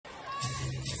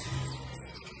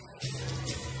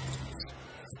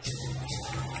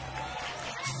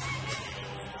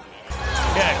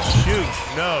Catch, shoot,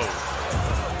 no.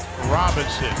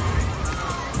 Robinson,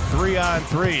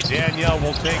 3-on-3. Danielle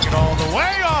will take it all the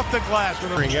way off the glass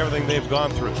with everything they've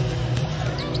gone through.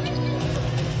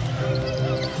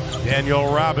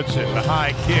 Danielle Robinson, the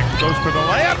high kick, goes for the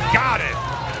layup, got it.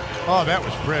 Oh, that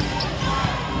was pretty.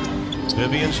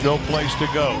 Vivian's no place to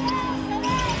go.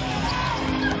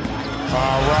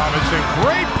 Robinson,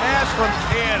 great pass from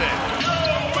Cannon.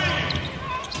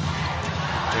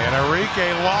 And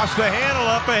Enrique lost the handle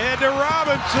up ahead to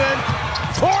Robinson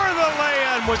for the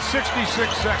lay-in with 66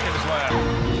 seconds left.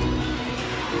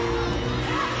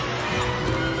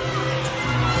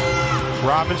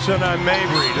 Robinson on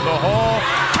Mabry to the hole.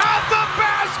 Count the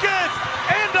basket!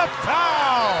 And a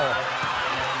foul!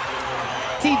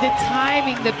 See the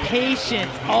timing, the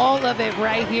patience, all of it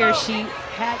right here. She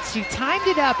timed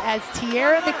it up as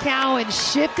Tiara McCowan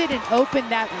shifted and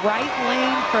opened that right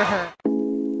lane for her.